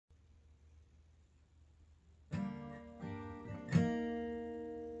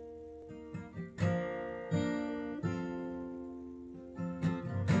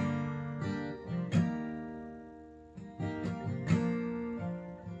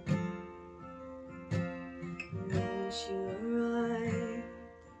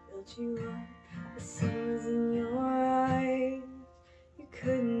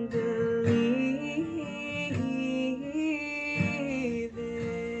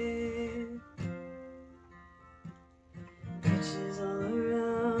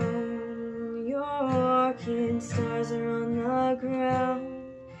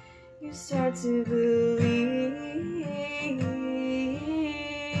to believe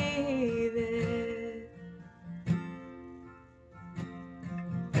it.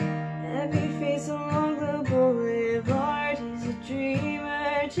 Every face along the boulevard is a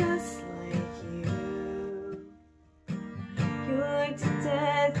dreamer just like you. You looked at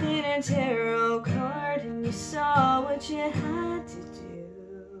death in a tarot card and you saw what you had to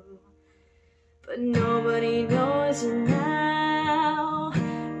do. But nobody knows you now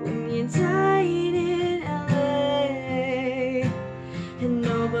when you died in LA. And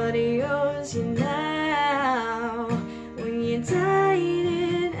nobody owes you now when you died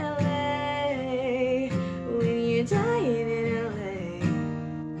in LA. When you died in LA.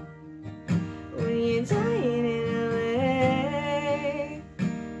 When you died in LA.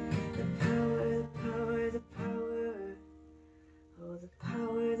 The power, the power, the power. Oh, the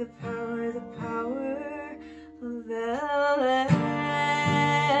power, the power, the power of LA.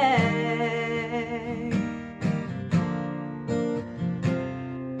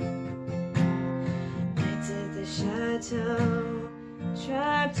 Nights at the chateau,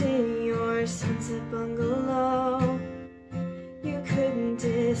 trapped in your sunset bungalow. You couldn't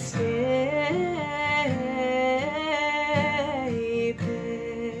escape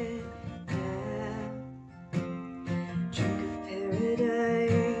it. Drink of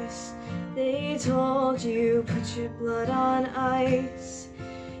paradise. They told you put your blood on ice.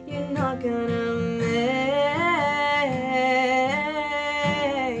 You're not gonna make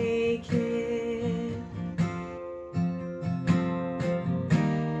it.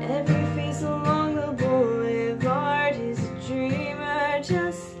 Every face along the boulevard is a dreamer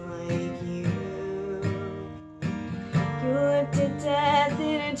just like you. You looked at death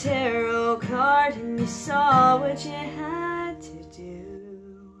in a tarot card and you saw what you had to do.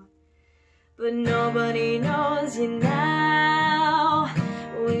 But nobody knows you now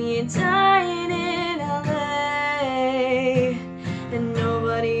when you died in LA. And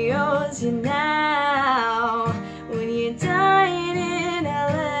nobody owes you now when you died in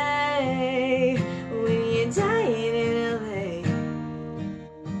LA. When you died in LA.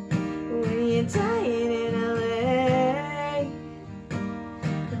 When you died in LA.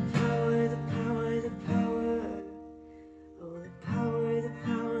 The power, the power, the power. Oh, the power, the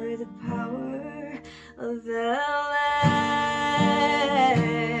power, the power of LA.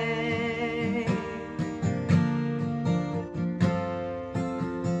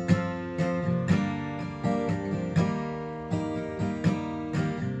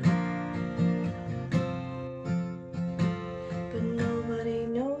 But nobody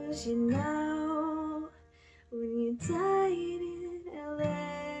knows you now when you died in LA.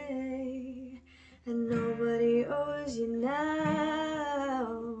 And nobody owes you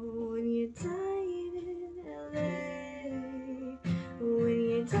now when you died in LA. When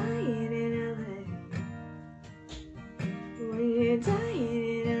you died in LA. When you died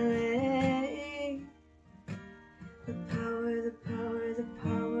in LA. The power, the power, the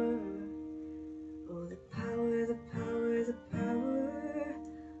power. Oh, the power, the power, the power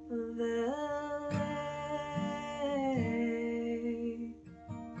of LA.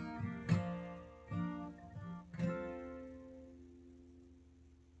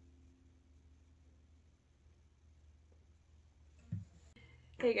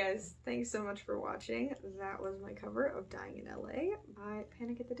 Hey guys, thanks so much for watching. That was my cover of Dying in LA by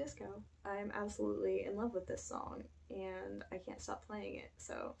Panic at the Disco. I'm absolutely in love with this song and I can't stop playing it,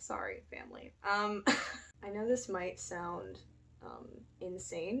 so sorry family. I know this might sound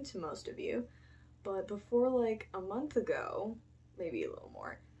insane to most of you, but before like a month ago, maybe a little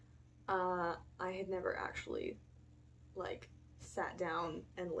more, I had never actually like sat down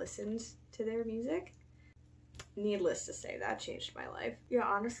and listened to their music. Needless to say, that changed my life. Yeah,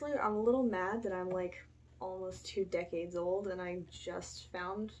 honestly, I'm a little mad that I'm like almost 2 decades old and I just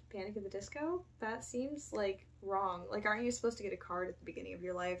found Panic at the Disco. That seems like wrong. Like, aren't you supposed to get a card at the beginning of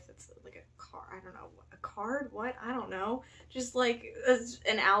your life that's like a card? I don't know. A card? What? I don't know. Just like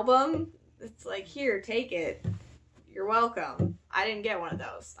an album? It's like, here, take it. You're welcome. I didn't get one of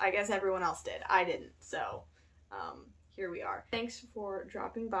those. I guess everyone else did. I didn't. So, here we are. Thanks for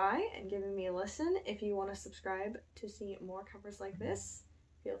dropping by and giving me a listen. If you want to subscribe to see more covers like this,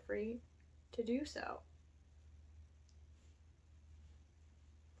 feel free to do so.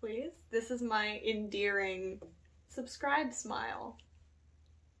 Please? This is my endearing subscribe smile.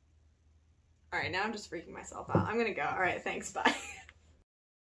 Alright, now I'm just freaking myself out. I'm gonna go. Alright, thanks, bye.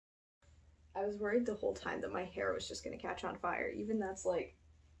 I was worried the whole time that my hair was just gonna catch on fire. Even that's like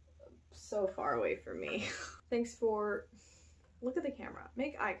so far away from me. Thanks for... Look at the camera.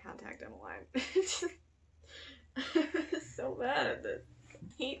 Make eye contact, I'm alive. So bad.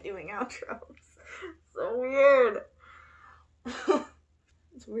 hate doing outros. So weird.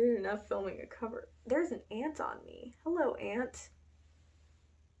 It's weird enough filming a cover. There's an ant on me. Hello, ant.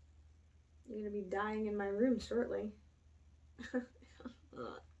 You're gonna be dying in my room shortly.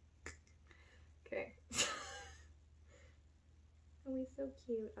 Okay. Oh, he's so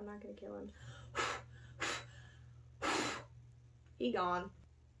cute. I'm not gonna kill him. He gone.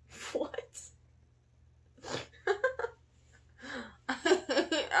 What? I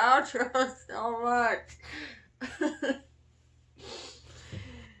hate outros so much.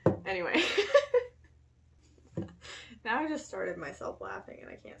 Anyway. Now I just started myself laughing and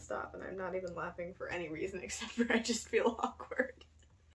I can't stop, and I'm not even laughing for any reason except for I just feel awkward.